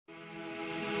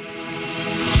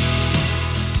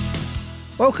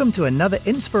Welcome to another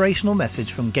inspirational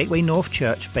message from Gateway North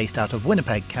Church based out of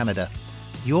Winnipeg, Canada.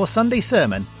 Your Sunday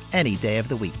sermon, any day of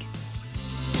the week.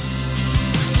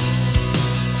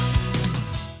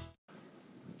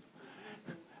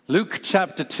 Luke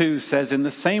chapter 2 says, "In the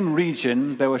same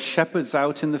region there were shepherds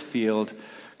out in the field,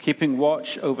 keeping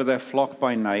watch over their flock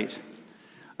by night.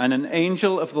 And an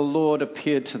angel of the Lord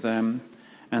appeared to them,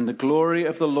 and the glory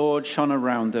of the Lord shone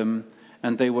around them,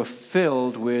 and they were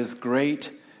filled with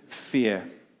great fear.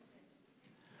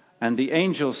 And the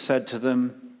angel said to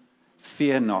them,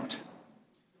 'Fear not.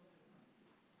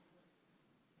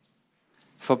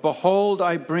 For behold,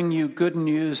 I bring you good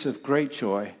news of great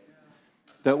joy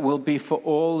that will be for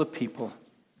all the people.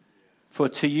 For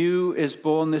to you is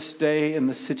born this day in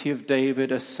the city of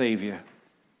David a Savior,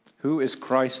 who is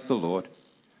Christ the Lord.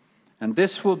 And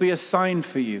this will be a sign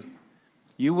for you.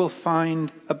 You will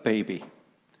find a baby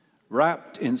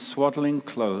wrapped in swaddling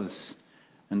clothes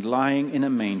and lying in a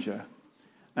manger.'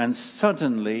 And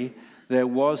suddenly there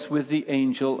was with the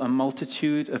angel a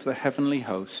multitude of the heavenly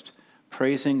host,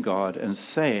 praising God and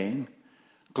saying,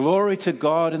 'Glory to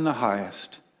God in the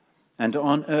highest, and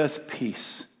on earth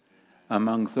peace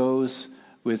among those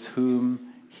with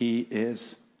whom he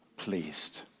is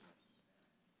pleased.'"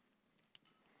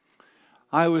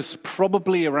 I was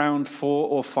probably around 4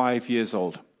 or 5 years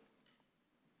old.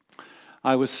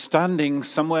 I was standing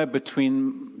somewhere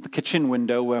between the kitchen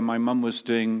window where my mum was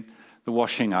doing the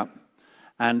washing up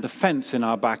and the fence in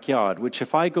our backyard, which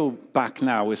if I go back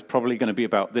now is probably going to be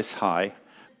about this high,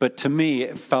 but to me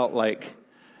it felt like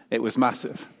it was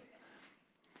massive.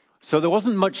 So there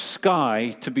wasn't much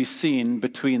sky to be seen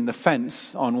between the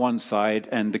fence on one side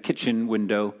and the kitchen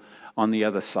window on the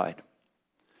other side.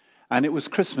 And it was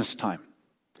Christmas time.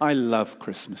 I love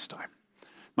Christmas time.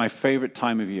 My favorite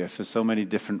time of year for so many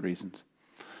different reasons.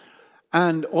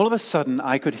 And all of a sudden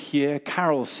I could hear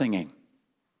carols singing.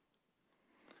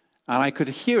 And I could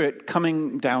hear it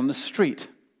coming down the street.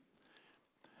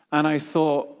 And I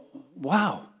thought,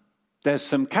 wow, there's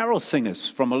some carol singers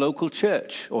from a local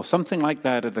church or something like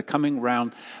that that are coming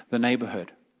around the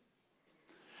neighborhood.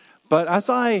 But as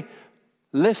I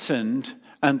listened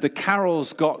and the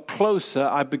carols got closer,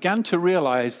 I began to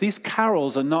realize these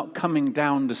carols are not coming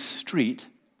down the street.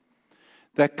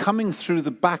 They're coming through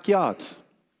the backyards.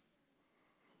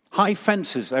 High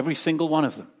fences, every single one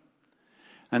of them.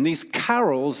 And these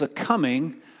carols are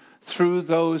coming through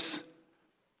those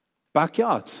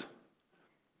backyards.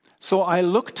 So I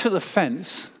looked to the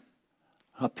fence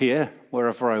up here,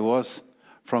 wherever I was,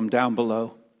 from down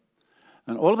below.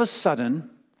 And all of a sudden,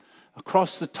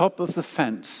 across the top of the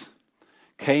fence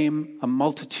came a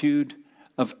multitude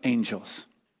of angels,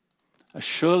 as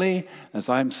surely as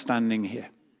I'm standing here.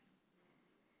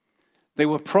 They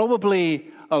were probably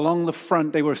along the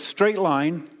front. They were a straight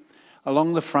line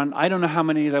along the front. I don't know how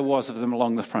many there was of them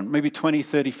along the front. Maybe 20,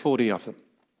 30, 40 of them.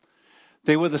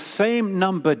 They were the same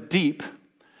number deep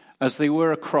as they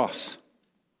were across.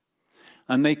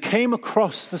 And they came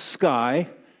across the sky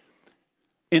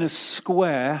in a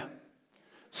square,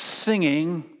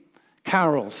 singing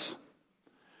carols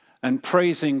and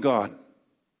praising God.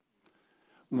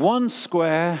 One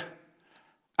square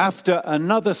after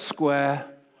another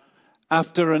square,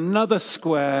 after another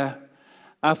square,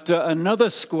 after another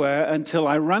square, until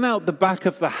I ran out the back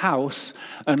of the house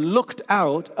and looked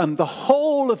out, and the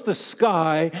whole of the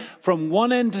sky from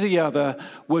one end to the other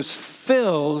was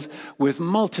filled with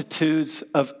multitudes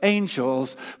of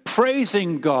angels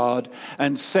praising God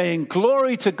and saying,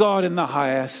 "Glory to God in the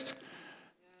highest,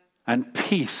 and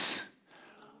peace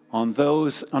on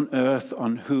those on earth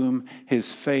on whom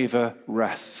his favor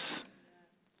rests."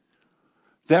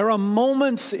 There are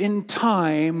moments in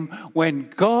time when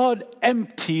God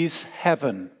empties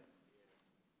heaven.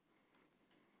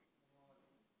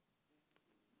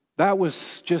 That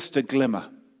was just a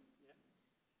glimmer.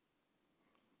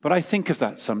 But I think of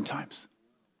that sometimes.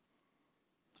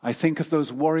 I think of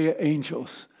those warrior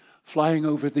angels flying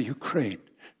over the Ukraine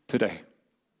today.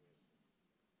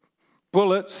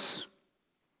 Bullets,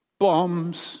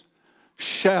 bombs,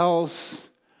 shells,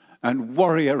 and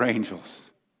warrior angels.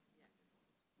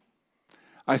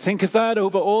 I think of that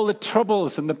over all the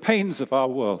troubles and the pains of our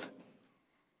world.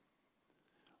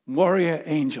 Warrior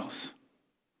angels.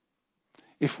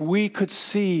 If we could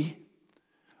see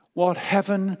what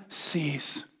heaven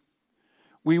sees,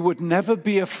 we would never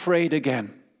be afraid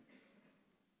again.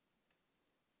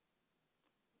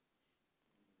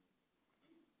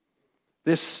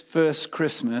 This first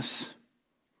Christmas,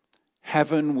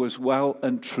 heaven was well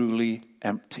and truly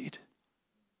emptied.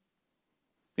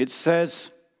 It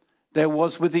says, there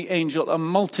was with the angel a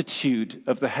multitude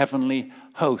of the heavenly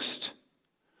host.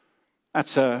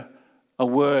 That's a a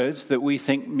word that we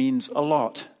think means a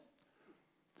lot.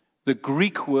 The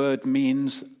Greek word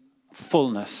means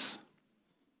fullness,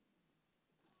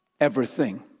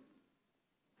 everything.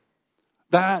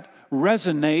 That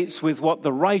resonates with what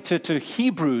the writer to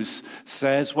Hebrews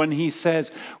says when he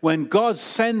says, when God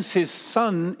sends his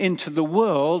Son into the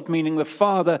world, meaning the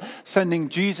Father sending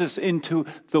Jesus into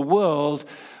the world,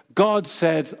 God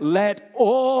said, let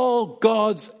all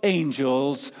God's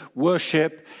angels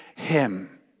worship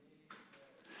him.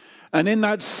 And in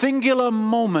that singular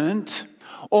moment,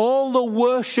 all the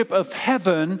worship of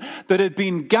heaven that had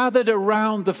been gathered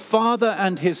around the Father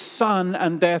and his Son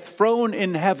and their throne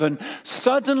in heaven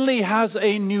suddenly has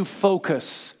a new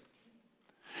focus.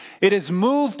 It is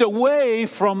moved away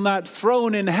from that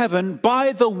throne in heaven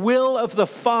by the will of the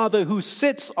Father who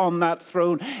sits on that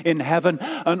throne in heaven,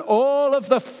 and all of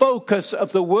the focus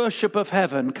of the worship of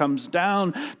heaven comes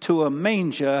down to a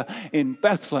manger in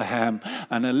Bethlehem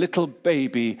and a little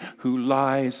baby who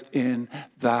lies in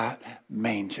that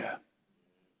manger.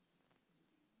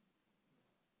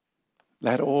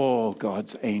 Let all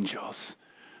God's angels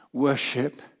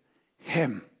worship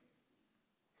him.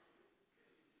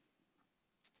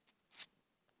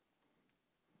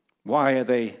 Why are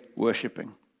they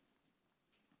worshiping?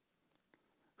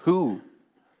 Who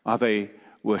are they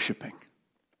worshiping?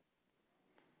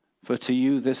 For to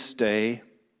you this day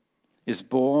is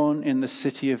born in the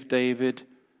city of David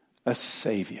a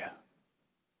Savior,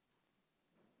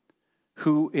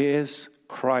 who is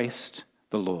Christ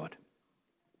the Lord.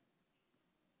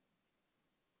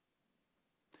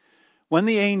 When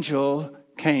the angel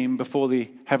came before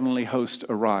the heavenly host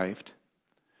arrived,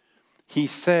 he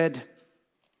said,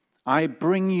 I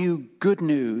bring you good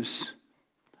news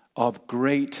of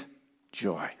great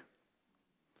joy.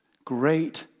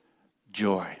 Great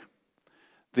joy.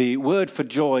 The word for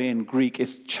joy in Greek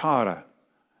is chara,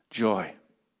 joy.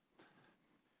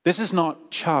 This is not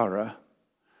chara,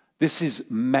 this is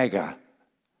mega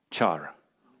chara.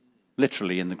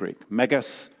 Literally in the Greek,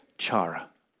 megas chara.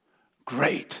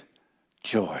 Great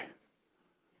joy.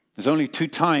 There's only 2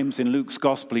 times in Luke's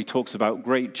gospel he talks about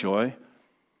great joy.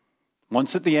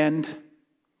 Once at the end,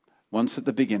 once at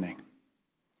the beginning.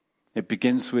 It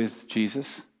begins with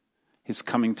Jesus, his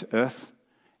coming to earth.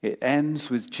 It ends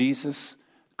with Jesus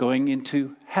going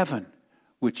into heaven,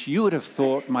 which you would have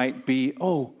thought might be,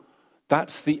 oh,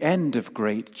 that's the end of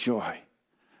great joy.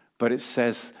 But it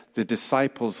says the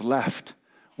disciples left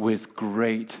with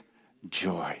great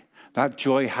joy. That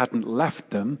joy hadn't left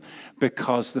them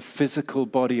because the physical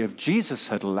body of Jesus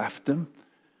had left them,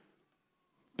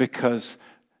 because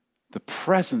the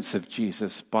presence of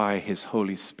Jesus by his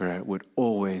Holy Spirit would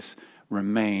always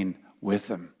remain with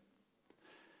them.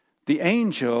 The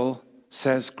angel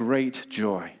says great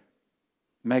joy,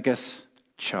 megas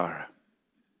chara.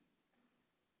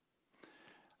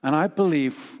 And I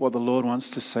believe what the Lord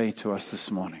wants to say to us this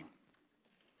morning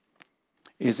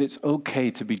is it's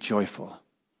okay to be joyful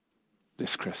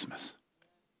this Christmas.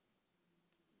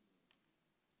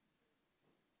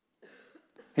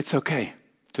 It's okay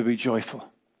to be joyful.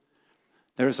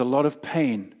 There is a lot of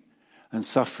pain and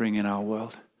suffering in our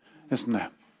world, isn't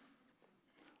there?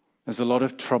 There's a lot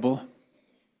of trouble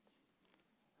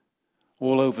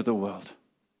all over the world.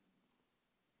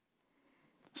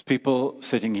 There's people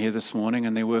sitting here this morning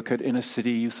and they work at Inner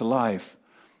City Youth Alive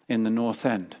in the North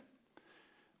End.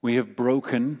 We have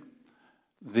broken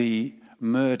the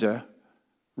murder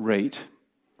rate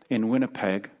in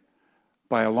Winnipeg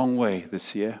by a long way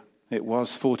this year. It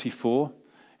was 44.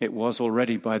 It was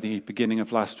already, by the beginning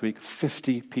of last week,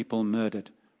 50 people murdered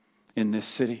in this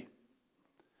city.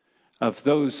 Of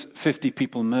those 50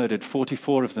 people murdered,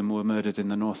 44 of them were murdered in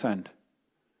the North End.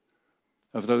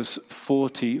 Of those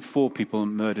 44 people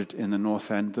murdered in the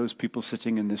North End, those people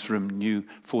sitting in this room knew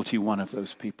 41 of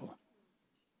those people.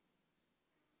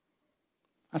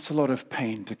 That's a lot of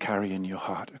pain to carry in your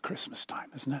heart at Christmas time,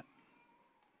 isn't it?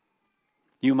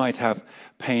 You might have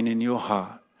pain in your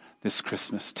heart this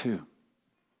Christmas too.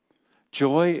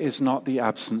 Joy is not the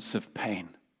absence of pain.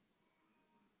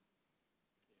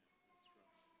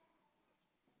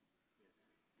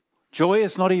 Joy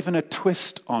is not even a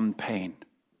twist on pain.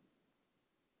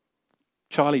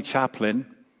 Charlie Chaplin,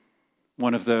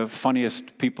 one of the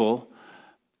funniest people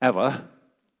ever,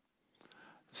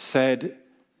 said,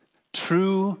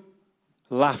 true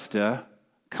laughter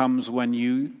comes when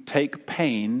you take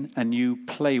pain and you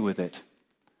play with it.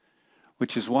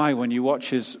 Which is why when you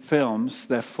watch his films,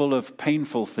 they're full of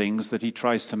painful things that he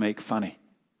tries to make funny.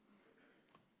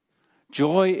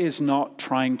 Joy is not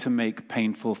trying to make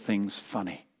painful things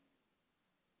funny.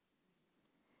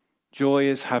 Joy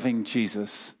is having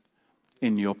Jesus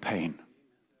in your pain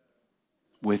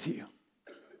with you.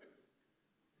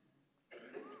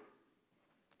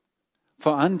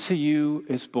 For unto you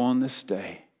is born this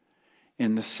day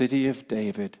in the city of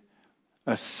David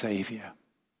a Savior.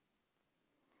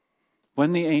 When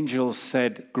the angels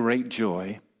said great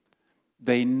joy,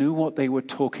 they knew what they were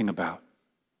talking about.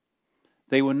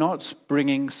 They were not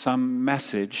bringing some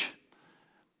message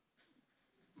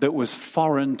that was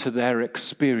foreign to their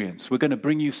experience. We're going to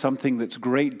bring you something that's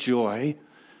great joy.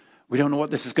 We don't know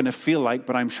what this is going to feel like,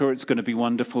 but I'm sure it's going to be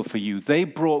wonderful for you. They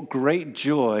brought great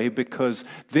joy because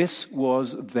this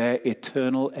was their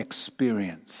eternal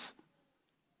experience.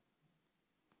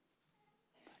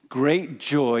 Great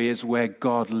joy is where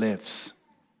God lives.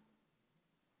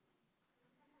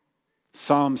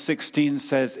 Psalm 16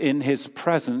 says, in his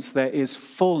presence there is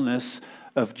fullness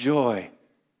of joy.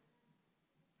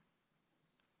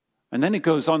 And then it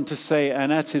goes on to say,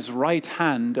 and at his right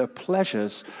hand are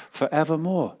pleasures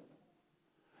forevermore.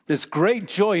 There's great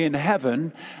joy in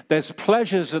heaven. There's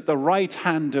pleasures at the right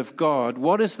hand of God.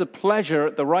 What is the pleasure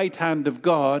at the right hand of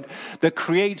God that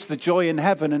creates the joy in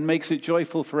heaven and makes it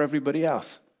joyful for everybody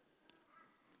else?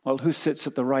 Well, who sits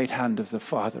at the right hand of the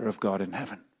Father of God in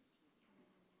heaven?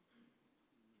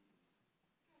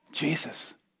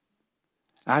 Jesus.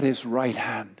 At his right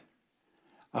hand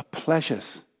are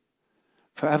pleasures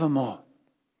forevermore.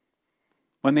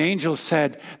 When the angels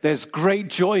said, there's great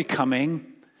joy coming,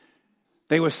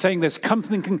 they were saying there's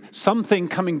something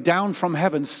coming down from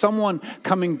heaven, someone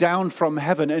coming down from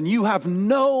heaven, and you have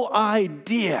no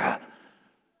idea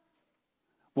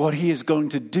what he is going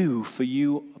to do for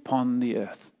you upon the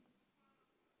earth.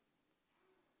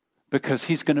 Because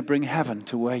he's going to bring heaven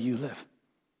to where you live.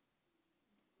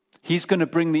 He's going to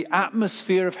bring the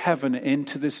atmosphere of heaven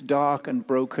into this dark and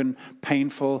broken,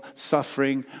 painful,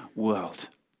 suffering world.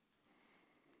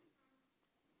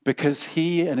 Because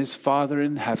he and his Father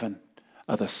in heaven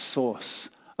are the source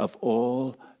of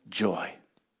all joy.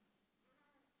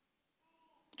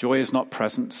 Joy is not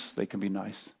presents, they can be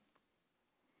nice.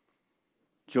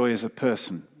 Joy is a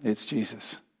person, it's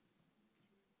Jesus.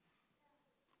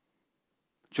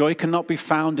 Joy cannot be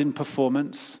found in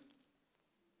performance.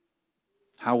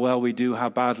 How well we do, how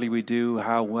badly we do,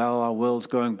 how well our world's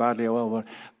going badly, how well.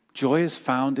 Joy is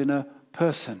found in a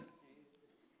person.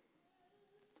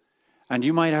 And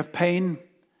you might have pain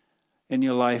in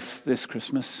your life this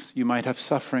Christmas. You might have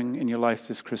suffering in your life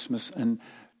this Christmas. And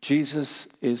Jesus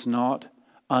is not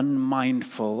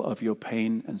unmindful of your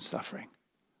pain and suffering.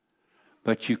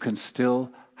 But you can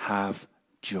still have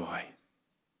joy.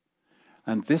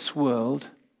 And this world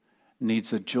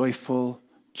needs a joyful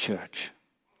church.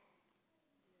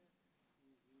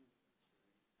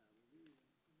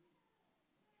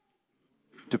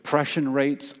 Depression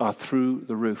rates are through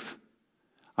the roof.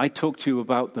 I talked to you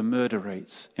about the murder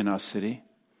rates in our city.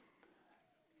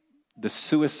 The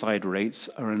suicide rates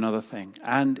are another thing,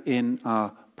 and in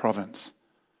our province.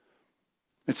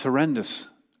 It's horrendous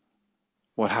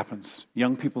what happens.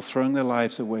 Young people throwing their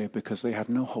lives away because they have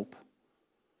no hope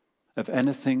of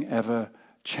anything ever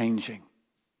changing.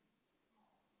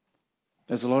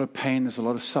 There's a lot of pain, there's a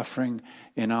lot of suffering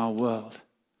in our world.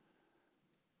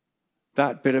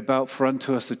 That bit about for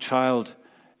unto us a child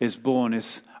is born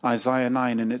is Isaiah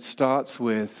 9, and it starts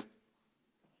with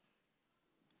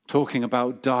talking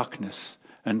about darkness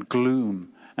and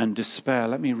gloom and despair.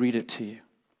 Let me read it to you.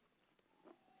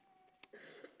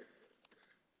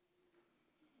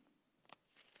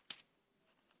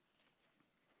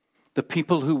 The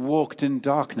people who walked in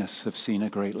darkness have seen a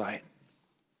great light.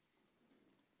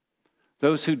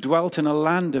 Those who dwelt in a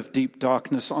land of deep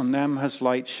darkness, on them has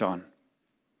light shone.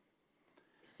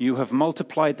 You have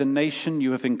multiplied the nation,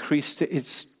 you have increased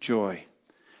its joy.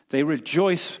 They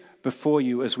rejoice before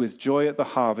you as with joy at the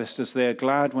harvest, as they are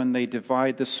glad when they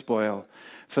divide the spoil.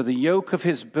 For the yoke of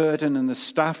his burden and the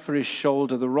staff for his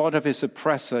shoulder, the rod of his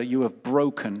oppressor, you have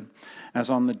broken, as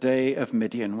on the day of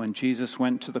Midian. When Jesus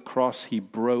went to the cross, he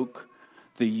broke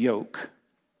the yoke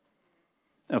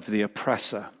of the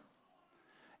oppressor.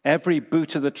 Every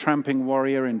boot of the tramping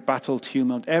warrior in battle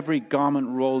tumult, every garment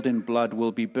rolled in blood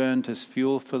will be burned as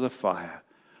fuel for the fire.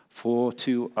 For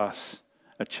to us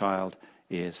a child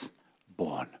is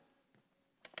born.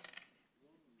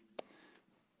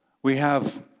 We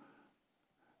have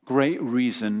great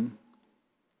reason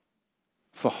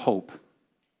for hope.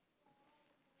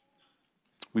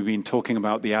 We've been talking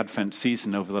about the Advent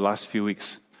season over the last few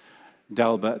weeks.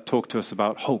 Delbert talked to us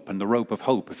about hope and the rope of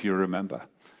hope, if you remember.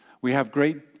 We have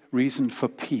great reason for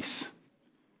peace.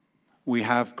 We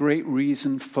have great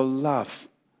reason for love,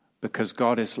 because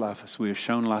God is love, as we were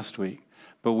shown last week.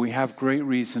 But we have great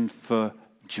reason for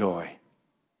joy,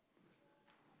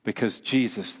 because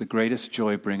Jesus, the greatest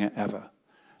joy bringer ever,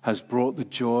 has brought the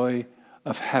joy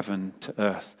of heaven to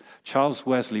earth. Charles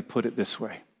Wesley put it this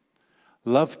way: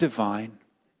 love divine,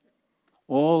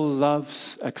 all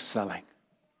loves excelling,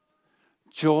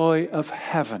 joy of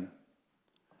heaven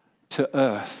to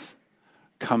earth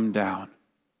come down.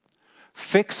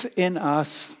 Fix in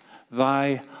us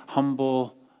thy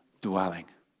humble dwelling,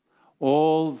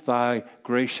 all thy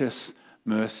gracious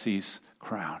mercies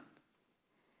crown.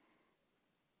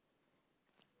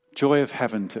 Joy of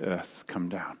heaven to earth come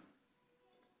down.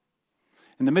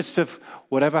 In the midst of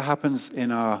whatever happens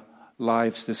in our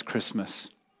lives this Christmas,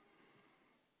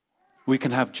 we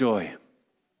can have joy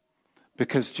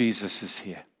because Jesus is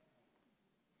here.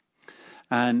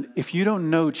 And if you don't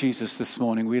know Jesus this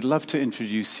morning, we'd love to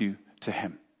introduce you to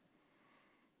him.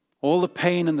 All the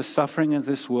pain and the suffering of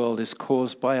this world is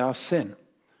caused by our sin,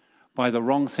 by the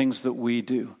wrong things that we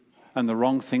do and the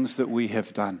wrong things that we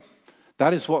have done.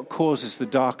 That is what causes the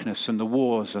darkness and the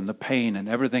wars and the pain and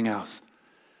everything else.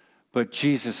 But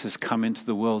Jesus has come into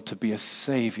the world to be a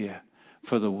savior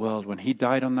for the world. When he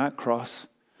died on that cross,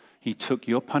 he took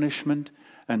your punishment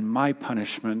and my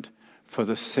punishment for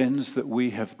the sins that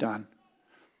we have done.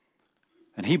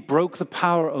 And he broke the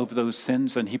power over those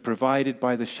sins, and he provided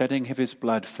by the shedding of his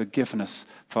blood forgiveness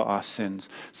for our sins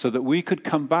so that we could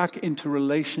come back into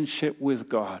relationship with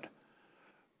God,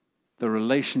 the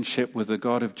relationship with the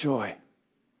God of joy,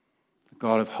 the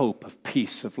God of hope, of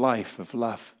peace, of life, of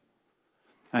love.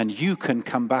 And you can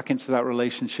come back into that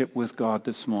relationship with God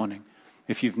this morning.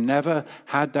 If you've never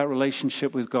had that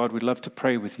relationship with God, we'd love to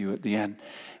pray with you at the end.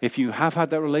 If you have had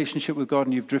that relationship with God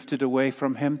and you've drifted away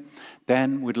from him,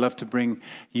 then we'd love to bring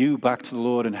you back to the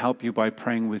Lord and help you by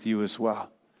praying with you as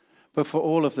well. But for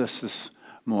all of this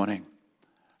morning,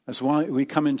 as we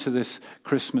come into this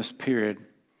Christmas period,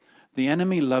 the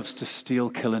enemy loves to steal,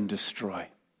 kill, and destroy.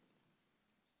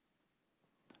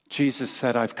 Jesus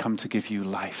said, I've come to give you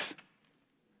life.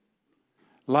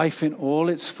 Life in all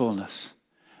its fullness.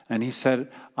 And he said,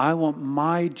 I want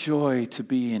my joy to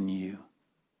be in you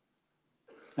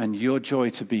and your joy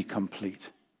to be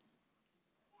complete.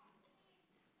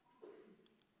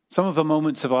 Some of the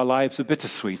moments of our lives are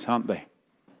bittersweet, aren't they?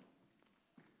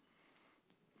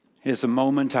 Here's a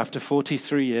moment after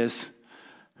 43 years,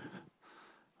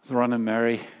 Ron and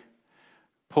Mary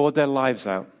poured their lives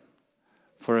out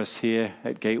for us here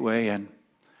at Gateway, and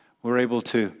we're able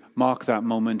to mark that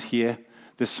moment here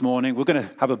this morning. We're going to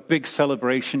have a big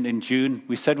celebration in June.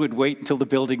 We said we'd wait until the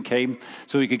building came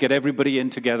so we could get everybody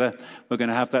in together. We're going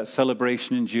to have that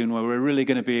celebration in June where we're really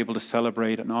going to be able to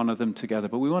celebrate and honor them together.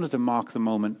 But we wanted to mark the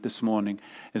moment this morning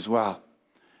as well.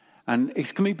 And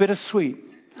it can be bittersweet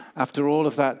after all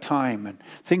of that time. And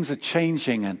things are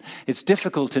changing, and it's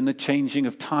difficult in the changing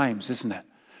of times, isn't it?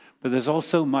 But there's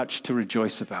also much to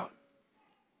rejoice about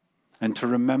and to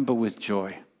remember with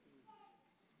joy.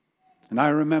 And I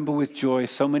remember with joy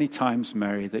so many times,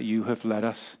 Mary, that you have led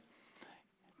us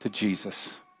to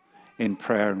Jesus in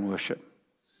prayer and worship.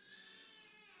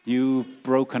 You've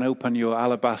broken open your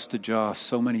alabaster jar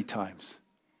so many times.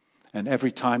 And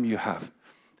every time you have,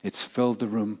 it's filled the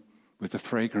room with the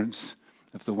fragrance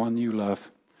of the one you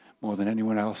love more than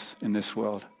anyone else in this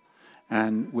world.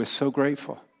 And we're so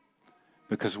grateful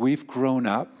because we've grown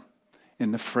up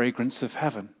in the fragrance of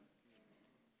heaven.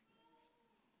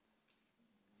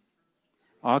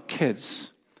 Our kids,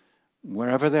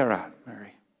 wherever they're at,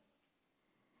 Mary,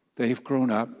 they've grown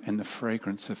up in the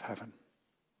fragrance of heaven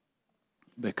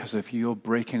because of your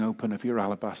breaking open of your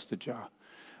alabaster jar,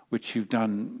 which you've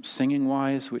done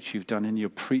singing-wise, which you've done in your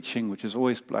preaching, which has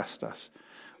always blessed us,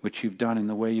 which you've done in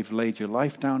the way you've laid your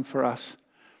life down for us,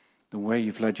 the way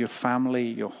you've led your family,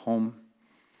 your home,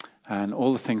 and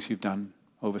all the things you've done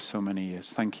over so many years.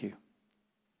 Thank you.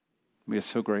 We are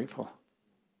so grateful.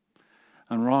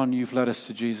 And Ron, you've led us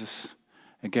to Jesus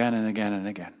again and again and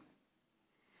again.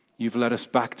 You've led us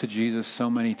back to Jesus so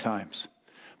many times.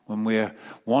 When we're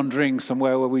wandering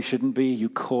somewhere where we shouldn't be, you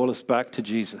call us back to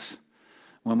Jesus.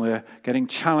 When we're getting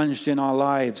challenged in our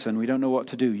lives and we don't know what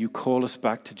to do, you call us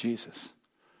back to Jesus.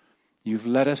 You've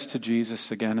led us to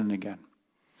Jesus again and again.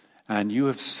 And you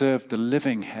have served the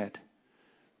living head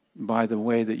by the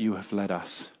way that you have led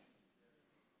us.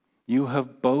 You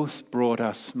have both brought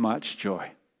us much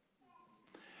joy.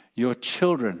 Your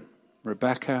children,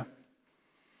 Rebecca,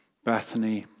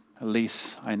 Bethany,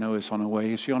 Elise, I know is on her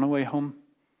way. Is she on her way home?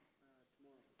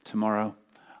 Tomorrow,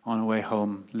 on her way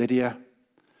home. Lydia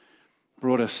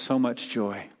brought us so much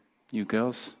joy. You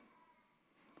girls,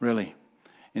 really,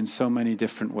 in so many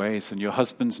different ways. And your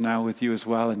husband's now with you as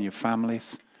well, and your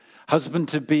families.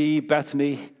 Husband-to-be,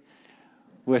 Bethany,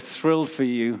 we're thrilled for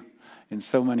you in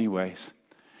so many ways.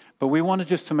 But we wanted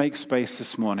just to make space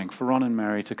this morning for Ron and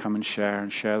Mary to come and share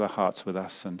their hearts with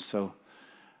us. And so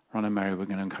Ron and Mary, we're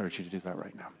going to encourage you to do that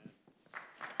right now.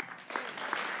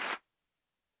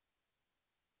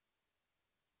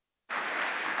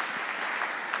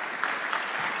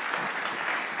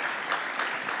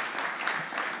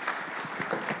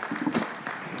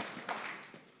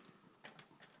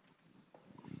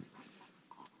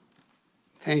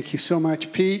 Thank you so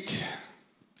much, Pete.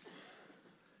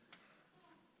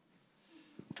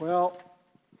 Well,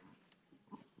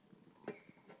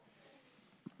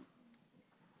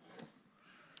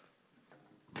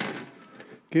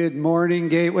 good morning,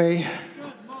 Gateway.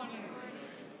 Good morning.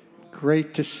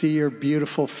 Great to see your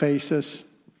beautiful faces.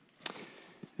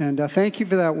 And thank you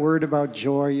for that word about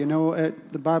joy. You know,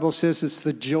 the Bible says it's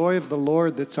the joy of the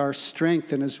Lord that's our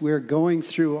strength. And as we're going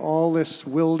through all this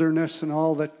wilderness and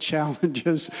all the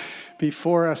challenges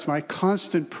before us, my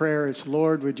constant prayer is,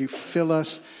 Lord, would you fill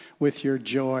us with your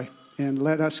joy and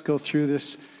let us go through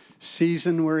this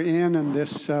season we're in and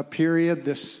this period,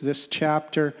 this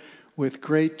chapter with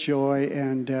great joy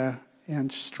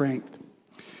and strength.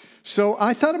 So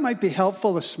I thought it might be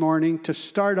helpful this morning to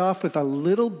start off with a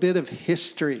little bit of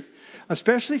history,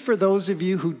 especially for those of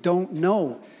you who don't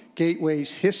know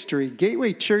Gateway's history.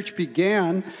 Gateway Church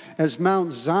began as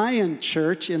Mount Zion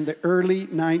Church in the early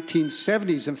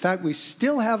 1970s. In fact, we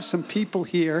still have some people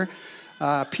here,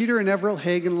 Peter and Everett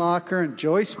Hagenlocker and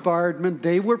Joyce Bardman.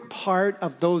 They were part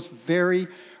of those very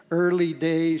early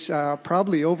days,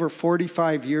 probably over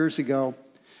 45 years ago.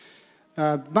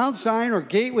 Mount Zion or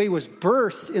Gateway was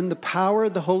birthed in the power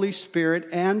of the Holy Spirit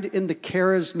and in the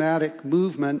charismatic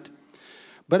movement.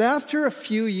 But after a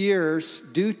few years,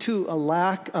 due to a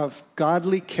lack of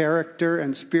godly character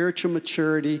and spiritual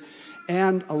maturity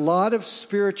and a lot of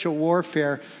spiritual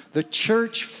warfare, the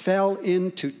church fell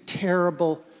into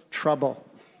terrible trouble.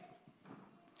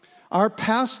 Our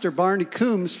pastor, Barney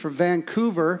Coombs from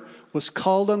Vancouver, was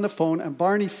called on the phone, and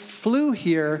Barney flew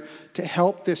here to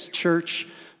help this church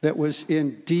that was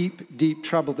in deep, deep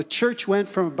trouble. The church went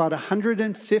from about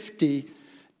 150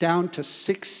 down to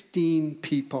 16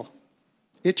 people.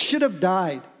 It should have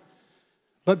died.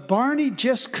 But Barney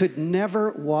just could never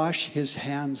wash his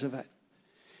hands of it.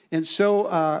 And so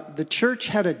the church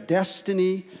had a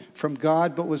destiny from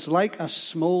God, but was like a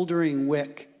smoldering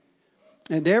wick.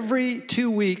 And every 2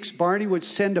 weeks, Barney would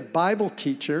send a Bible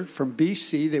teacher from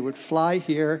BC. They would fly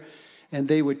here, and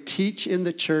they would teach in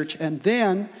the church. And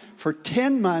then, for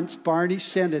 10 months, Barney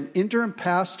sent an interim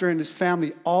pastor and his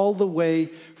family all the way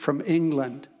from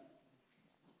England.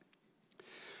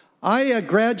 I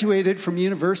graduated from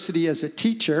university as a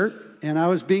teacher, and I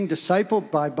was being discipled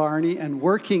by Barney and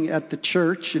working at the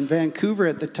church in Vancouver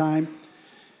at the time.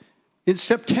 In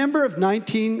September of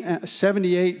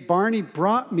 1978, Barney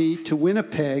brought me to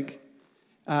Winnipeg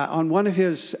on one of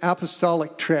his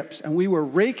apostolic trips, and we were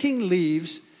raking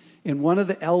leaves in one of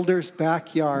the elders'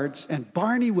 backyards, and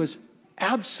Barney was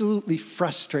absolutely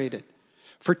frustrated.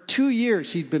 For 2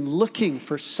 years, he'd been looking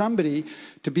for somebody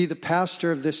to be the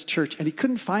pastor of this church, and he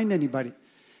couldn't find anybody.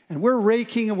 And we're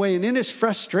raking away, and in his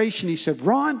frustration, he said,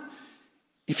 Ron,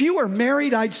 if you were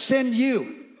married, I'd send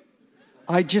you.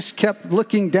 I just kept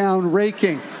looking down,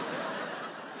 raking,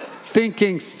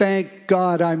 thinking, thank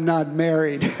God I'm not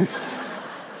married.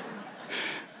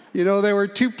 You know, there were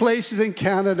 2 places in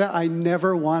Canada I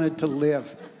never wanted to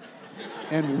live.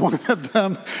 And one of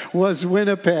them was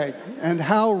Winnipeg. And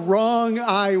how wrong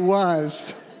I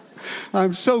was.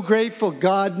 I'm so grateful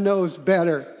God knows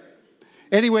better.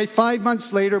 Anyway, 5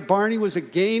 months later, Barney was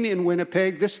again in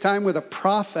Winnipeg, this time with a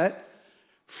prophet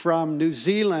from New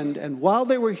Zealand. And while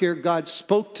they were here, God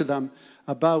spoke to them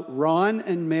about Ron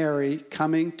and Mary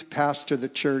coming to pastor the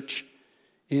church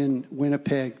in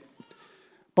Winnipeg.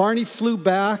 Barney flew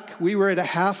back. We were at a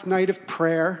half night of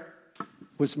prayer. It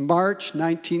was March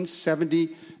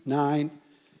 1979.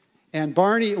 And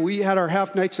Barney, we had our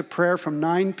half nights of prayer from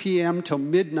 9 p.m. till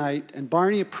midnight. And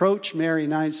Barney approached Mary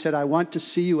and I and said, I want to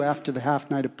see you after the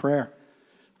half night of prayer.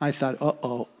 I thought,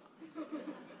 uh-oh,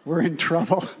 we're in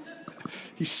trouble.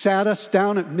 He sat us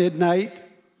down at midnight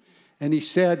and he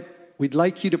said, we'd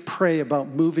like you to pray about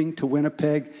moving to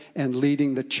Winnipeg and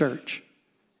leading the church.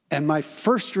 And my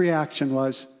first reaction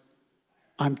was,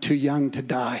 I'm too young to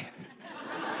die.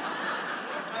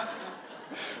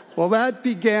 Well, that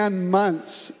began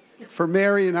months for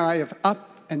Mary and I of up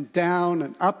and down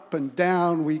and up and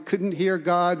down. We couldn't hear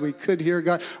God. We could hear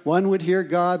God. One would hear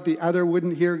God. The other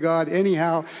wouldn't hear God.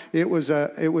 Anyhow, it was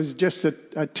just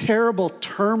a terrible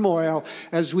turmoil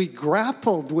as we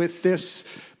grappled with this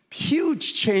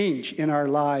huge change in our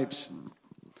lives.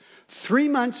 3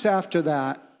 months after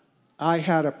that, I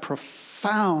had a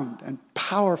profound and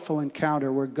powerful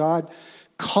encounter where God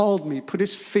called me, put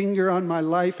his finger on my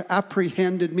life,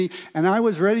 apprehended me, and I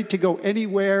was ready to go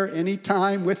anywhere,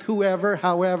 anytime, with whoever,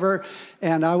 however,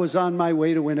 and I was on my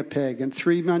way to Winnipeg. And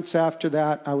 3 months after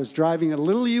that, I was driving a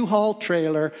little U-Haul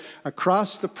trailer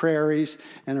across the prairies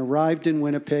and arrived in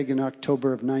Winnipeg in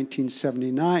October of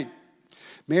 1979.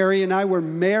 Mary and I were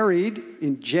married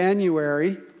in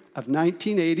January of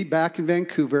 1980 back in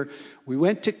Vancouver. We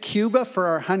went to Cuba for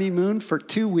our honeymoon for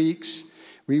 2 weeks.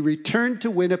 We returned to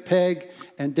Winnipeg,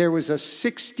 and there was a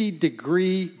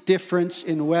 60-degree difference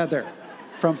in weather,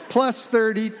 from plus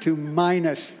 30 to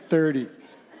minus 30. It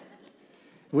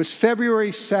was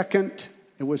February 2nd.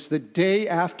 It was the day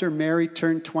after Mary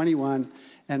turned 21,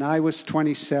 and I was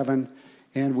 27,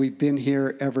 and we've been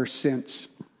here ever since.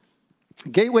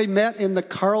 Gateway met in the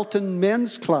Carleton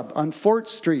Men's Club on 4th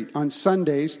Street on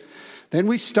Sundays. Then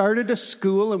we started a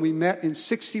school, and we met in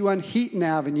 61 Heaton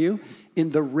Avenue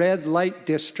in the red light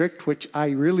district, which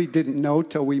I really didn't know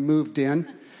till we moved in.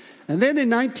 And then in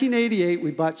 1988,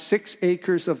 we bought 6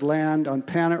 acres of land on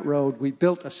Panet Road. We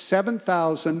built a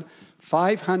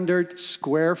 7,500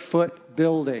 square foot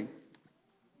building.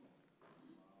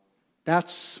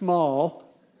 That's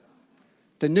small.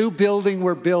 The new building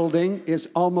we're building is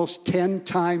almost 10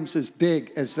 times as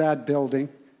big as that building.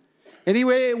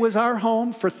 Anyway, it was our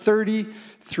home for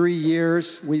 33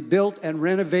 years. We built and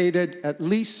renovated at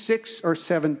least 6 or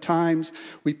 7 times.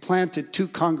 We planted 2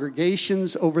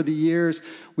 congregations over the years.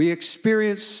 We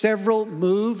experienced several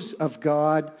moves of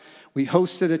God. We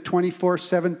hosted a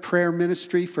 24/7 prayer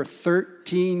ministry for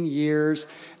 13 years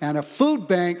and a food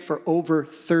bank for over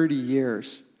 30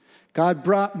 years. God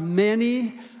brought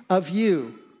many of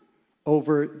you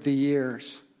over the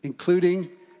years, including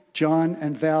John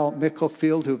and Val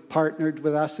Micklefield, who have partnered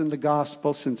with us in the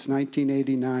gospel since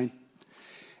 1989.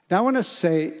 And I want to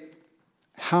say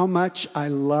how much I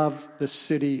love the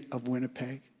city of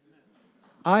Winnipeg.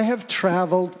 I have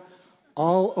traveled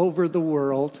all over the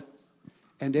world,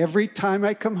 and every time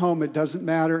I come home, it doesn't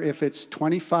matter if it's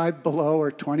 25 below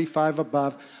or 25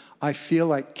 above, I feel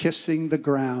like kissing the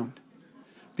ground.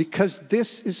 Because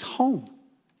this is home.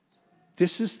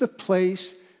 This is the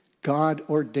place God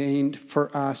ordained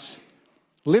for us.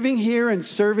 Living here and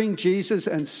serving Jesus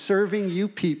and serving you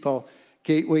people,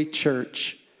 Gateway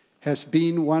Church, has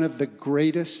been one of the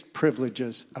greatest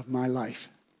privileges of my life.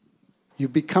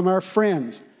 You've become our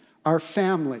friends, our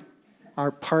family,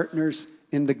 our partners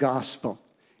in the gospel,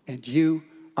 and you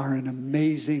are an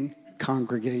amazing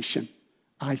congregation.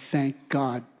 I thank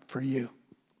God for you.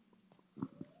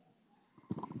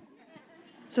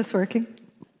 Is this working?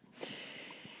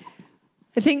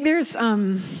 I think there's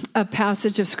a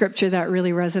passage of scripture that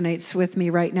really resonates with me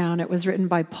right now, and it was written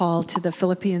by Paul to the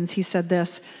Philippians. He said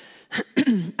this,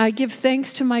 I give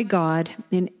thanks to my God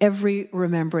in every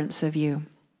remembrance of you,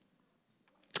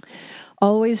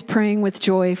 always praying with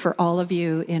joy for all of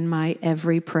you in my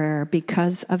every prayer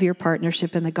because of your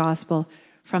partnership in the gospel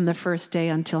from the first day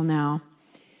until now.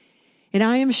 And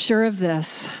I am sure of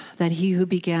this, that he who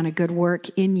began a good work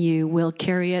in you will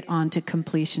carry it on to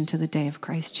completion to the day of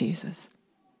Christ Jesus.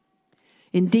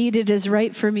 Indeed, it is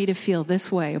right for me to feel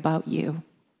this way about you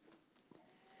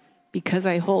because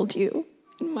I hold you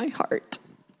in my heart.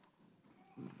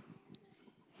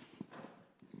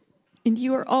 And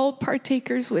you are all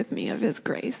partakers with me of his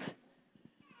grace.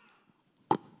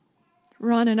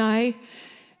 Ron and I,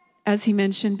 as he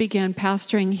mentioned, began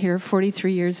pastoring here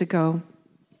 43 years ago,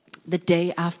 the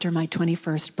day after my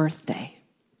 21st birthday.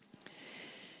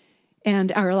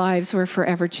 And our lives were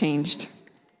forever changed.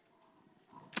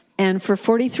 And for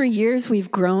 43 years,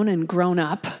 we've grown and grown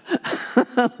up,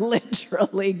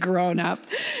 literally grown up,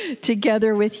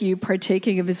 together with you,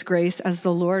 partaking of his grace as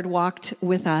the Lord walked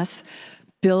with us,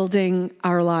 building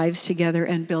our lives together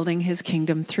and building his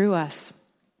kingdom through us.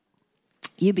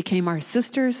 You became our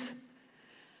sisters.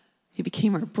 You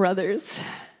became our brothers.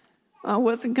 I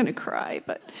wasn't going to cry,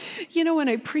 but you know, when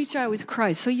I preach, I always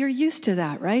cry. So you're used to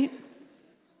that, right?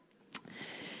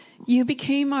 You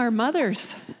became our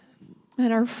mothers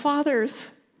and our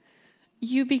fathers.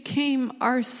 You became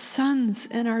our sons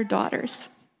and our daughters.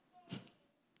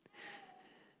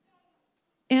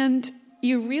 And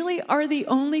you really are the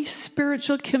only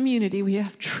spiritual community we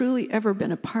have truly ever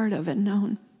been a part of and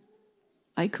known.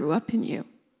 I grew up in you.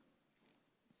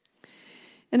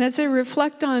 And as I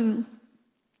reflect on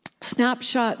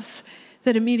snapshots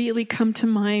that immediately come to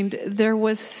mind, there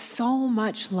was so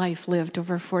much life lived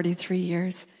over 43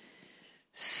 years.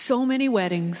 So many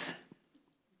weddings.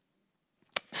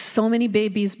 So many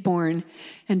babies born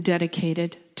and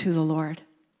dedicated to the Lord.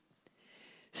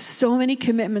 So many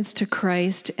commitments to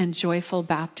Christ and joyful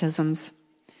baptisms.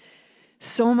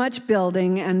 So much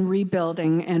building and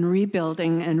rebuilding and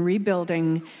rebuilding and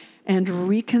rebuilding and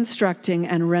reconstructing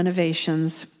and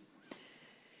renovations.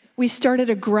 We started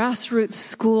a grassroots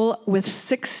school with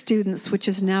 6 students, which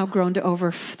has now grown to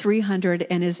over 300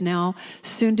 and is now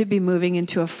soon to be moving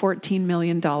into a $14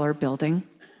 million building.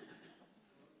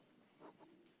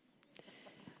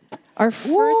 Our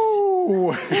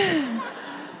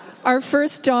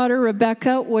first daughter,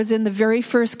 Rebecca, was in the very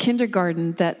first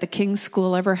kindergarten that the King's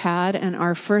School ever had, and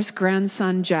our first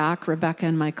grandson, Jack, Rebecca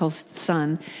and Michael's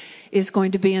son, is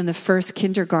going to be in the first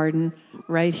kindergarten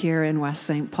right here in West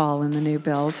St. Paul in the new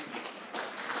build.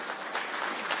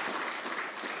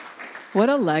 What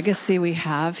a legacy we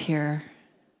have here.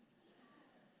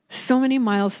 So many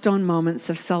milestone moments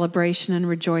of celebration and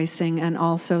rejoicing, and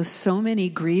also so many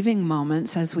grieving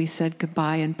moments as we said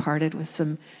goodbye and parted with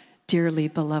some dearly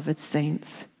beloved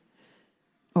saints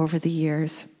over the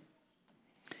years.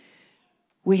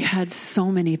 We had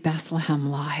so many Bethlehem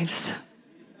lives.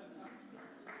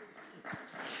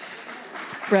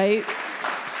 Right?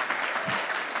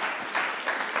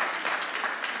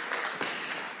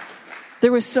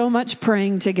 There was so much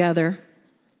praying together.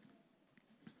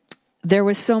 There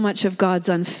was so much of God's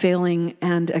unfailing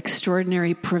and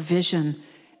extraordinary provision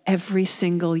every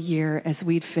single year as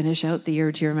we'd finish out the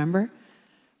year. Do you remember?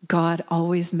 God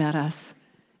always met us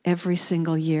every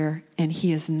single year, and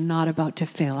he is not about to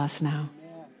fail us now.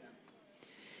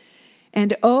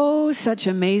 And oh, such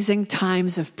amazing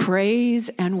times of praise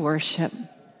and worship.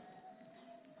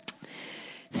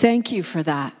 Thank you for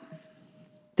that.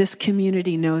 This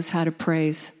community knows how to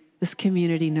praise. This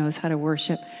community knows how to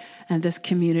worship. And this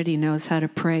community knows how to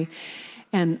pray.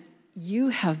 And you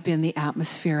have been the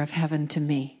atmosphere of heaven to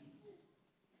me.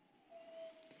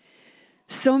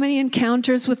 So many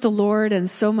encounters with the Lord and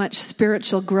so much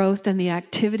spiritual growth and the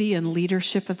activity and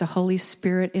leadership of the Holy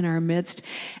Spirit in our midst,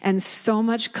 and so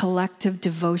much collective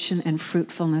devotion and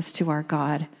fruitfulness to our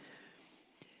God.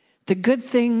 The good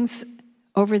things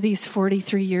over these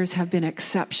 43 years have been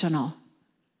exceptional.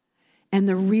 And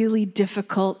the really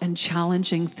difficult and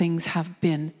challenging things have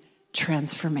been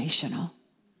transformational.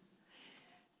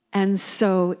 And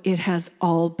so it has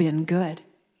all been good.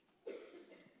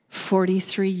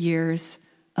 43 years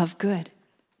of good.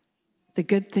 The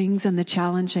good things and the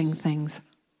challenging things,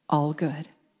 all good.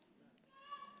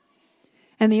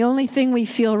 And the only thing we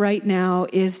feel right now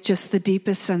is just the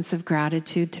deepest sense of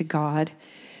gratitude to God,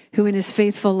 who in his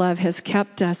faithful love has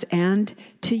kept us, and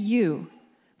to you,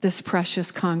 this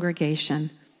precious congregation.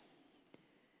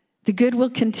 The good will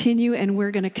continue, and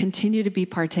we're going to continue to be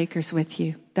partakers with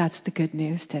you. That's the good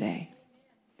news today.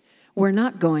 We're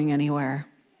not going anywhere,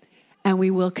 and we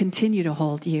will continue to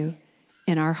hold you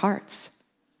in our hearts,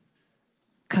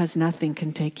 because nothing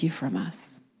can take you from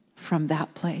us, from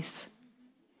that place.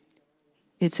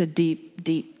 It's a deep,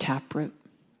 deep taproot.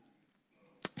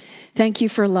 Thank you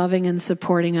for loving and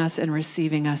supporting us and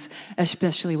receiving us,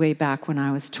 especially way back when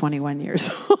I was 21 years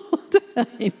old.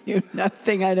 I knew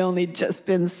nothing. I'd only just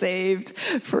been saved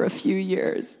for a few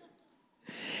years.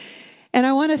 And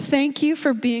I want to thank you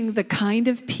for being the kind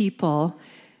of people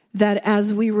that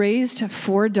as we raised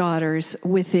 4 daughters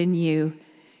within you,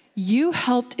 you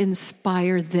helped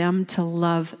inspire them to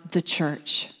love the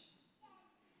church.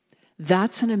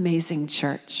 That's an amazing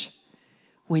church.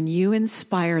 When you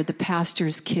inspire the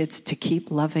pastor's kids to keep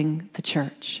loving the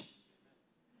church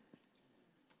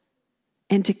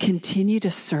and to continue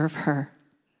to serve her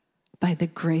by the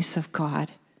grace of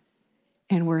God.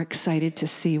 And we're excited to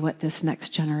see what this next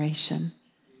generation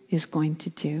is going to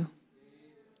do.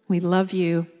 We love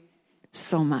you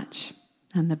so much,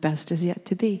 and the best is yet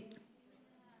to be.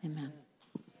 Amen.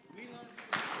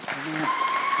 Amen.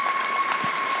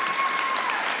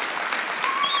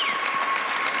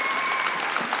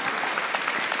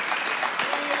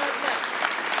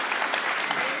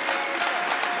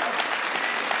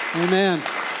 Amen.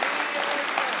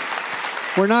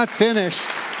 We're not finished.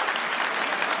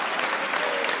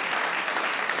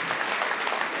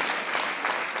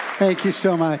 Thank you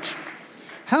so much.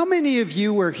 How many of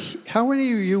you were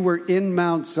in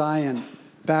Mount Zion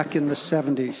back in the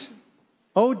 70s?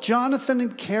 Oh, Jonathan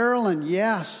and Carolyn,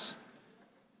 yes.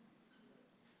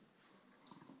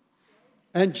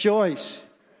 And Joyce.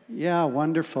 Yeah,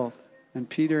 wonderful. And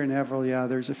Peter and Everett, yeah,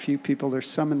 there's a few people. There's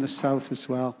some in the south as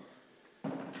well.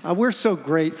 We're so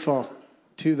grateful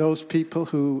to those people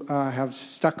who have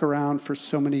stuck around for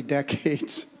so many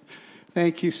decades.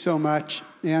 Thank you so much.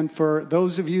 And for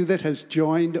those of you that has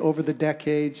joined over the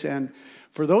decades, and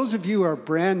for those of you who are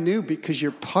brand new because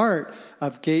you're part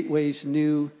of Gateway's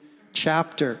new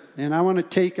chapter. And I want to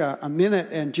take a minute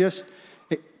and just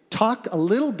talk a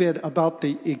little bit about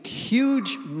the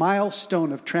huge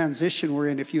milestone of transition we're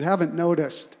in. If you haven't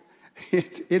noticed,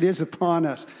 it is upon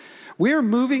us. We're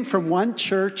moving from one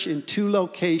church in 2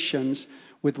 locations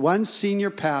with one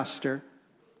senior pastor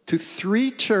to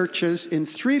 3 churches in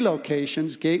 3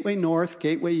 locations, Gateway North,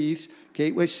 Gateway East,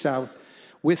 Gateway South,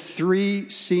 with 3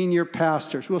 senior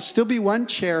pastors. We'll still be one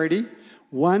charity,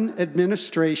 one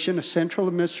administration, a central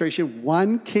administration,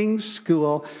 one King's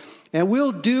School, and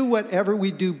we'll do whatever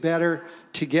we do better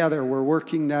together. We're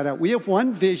working that out. We have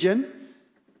one vision: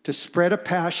 to spread a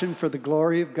passion for the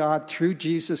glory of God through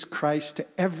Jesus Christ to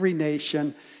every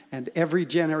nation and every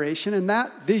generation. And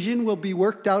that vision will be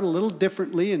worked out a little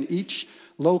differently in each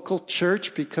local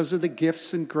church because of the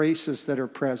gifts and graces that are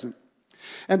present.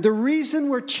 And the reason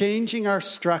we're changing our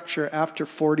structure after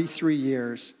 43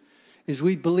 years is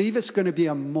we believe it's going to be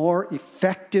a more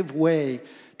effective way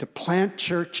to plant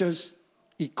churches,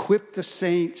 equip the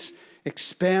saints,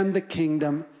 expand the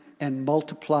kingdom, and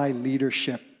multiply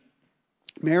leadership.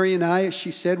 Mary and I, as she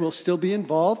said, will still be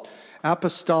involved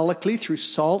apostolically through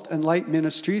Salt and Light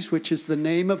Ministries, which is the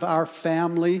name of our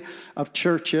family of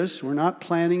churches. We're not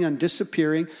planning on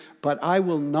disappearing, but I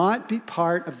will not be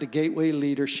part of the Gateway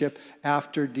leadership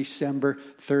after December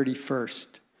 31st.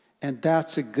 And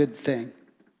that's a good thing.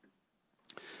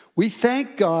 We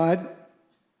thank God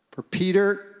for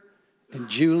Peter and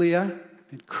Julia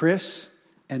and Chris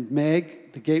and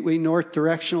Meg, the Gateway North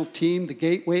directional team, the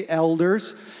Gateway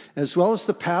elders, as well as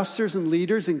the pastors and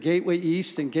leaders in Gateway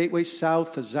East and Gateway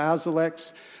South, the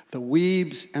Zazaleks, the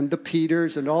Weebs, and the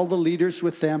Peters, and all the leaders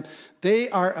with them. They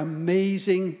are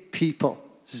amazing people,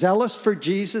 zealous for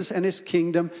Jesus and his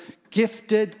kingdom,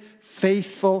 gifted,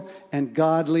 faithful, and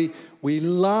godly. We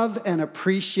love and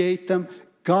appreciate them.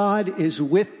 God is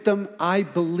with them. I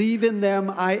believe in them.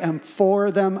 I am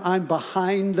for them. I'm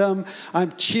behind them.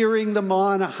 I'm cheering them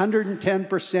on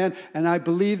 110%. And I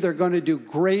believe they're going to do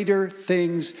greater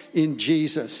things in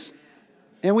Jesus.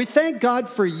 And we thank God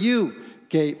for you,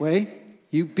 Gateway.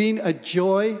 You've been a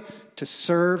joy to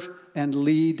serve and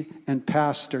lead and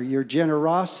pastor. Your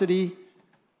generosity,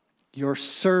 your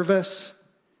service,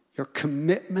 your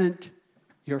commitment,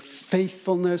 your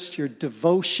faithfulness, your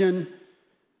devotion,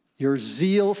 your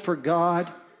zeal for God,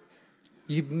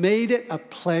 you've made it a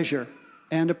pleasure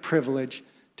and a privilege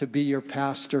to be your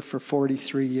pastor for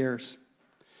 43 years.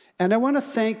 And I want to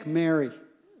thank Mary,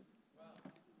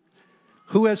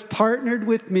 who has partnered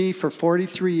with me for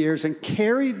 43 years and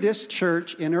carried this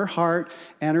church in her heart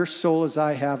and her soul as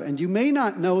I have. And you may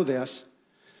not know this,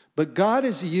 but God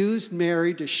has used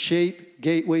Mary to shape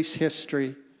Gateway's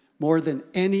history more than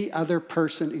any other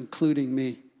person, including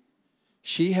me.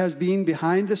 She has been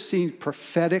behind the scenes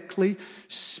prophetically,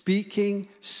 speaking,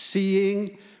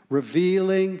 seeing,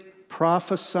 revealing,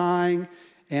 prophesying.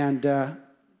 And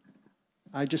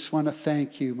I just want to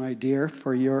thank you, my dear,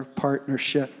 for your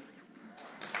partnership.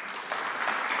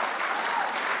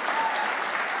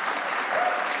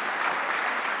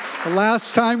 The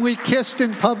last time we kissed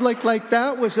in public like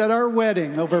that was at our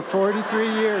wedding over 43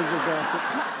 years ago.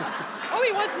 Oh,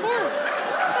 he wants more.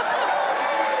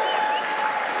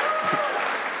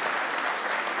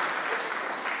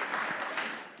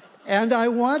 And I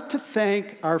want to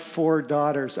thank our 4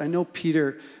 daughters. I know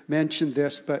Peter mentioned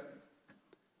this, but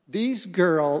these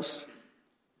girls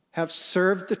have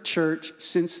served the church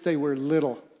since they were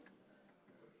little.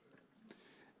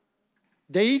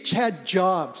 They each had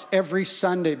jobs every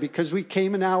Sunday because we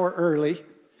came an hour early,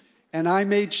 and I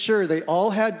made sure they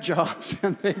all had jobs,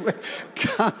 and they would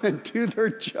come and do their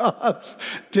jobs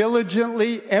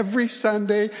diligently every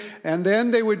Sunday. And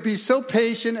then they would be so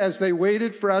patient as they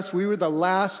waited for us. We were the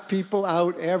last people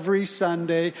out every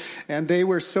Sunday, and they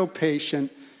were so patient.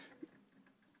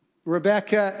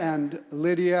 Rebecca and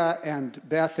Lydia and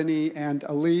Bethany and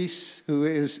Elise, who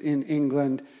is in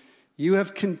England, you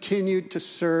have continued to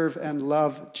serve and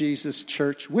love Jesus'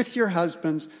 church with your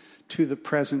husbands to the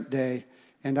present day.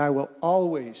 And I will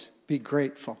always be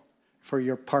grateful for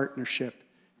your partnership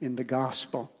in the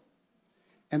gospel.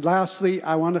 And lastly,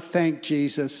 I want to thank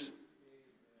Jesus.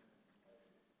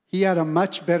 He had a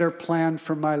much better plan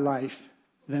for my life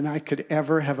than I could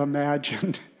ever have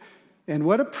imagined. And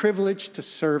what a privilege to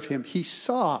serve him. He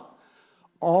saw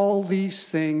all these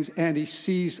things, and he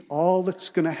sees all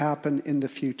that's going to happen in the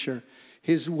future.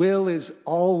 His will is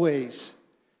always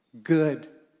good,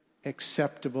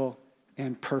 acceptable,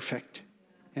 and perfect.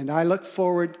 And I look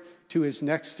forward to his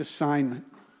next assignment.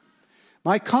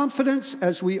 My confidence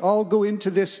as we all go into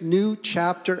this new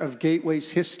chapter of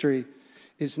Gateway's history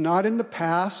is not in the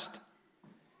past,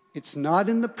 it's not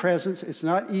in the present, it's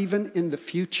not even in the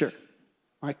future.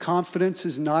 My confidence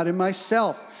is not in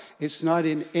myself. It's not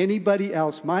in anybody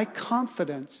else. My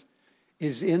confidence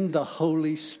is in the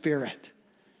Holy Spirit,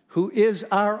 who is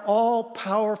our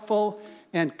all-powerful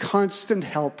and constant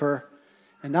helper.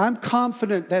 And I'm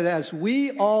confident that as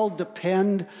we all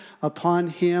depend upon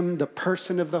him, the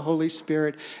person of the Holy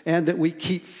Spirit, and that we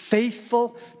keep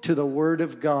faithful to the Word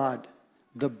of God,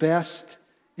 the best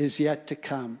is yet to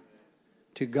come.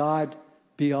 To God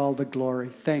be all the glory.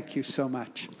 Thank you so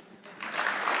much.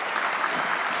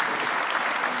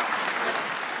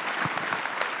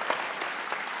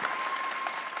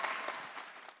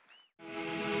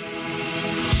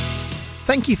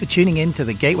 Thank you for tuning in to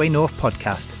the Gateway North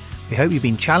podcast. We hope you've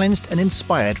been challenged and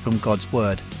inspired from God's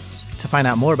Word. To find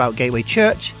out more about Gateway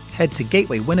Church, head to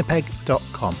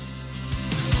gatewaywinnipeg.com.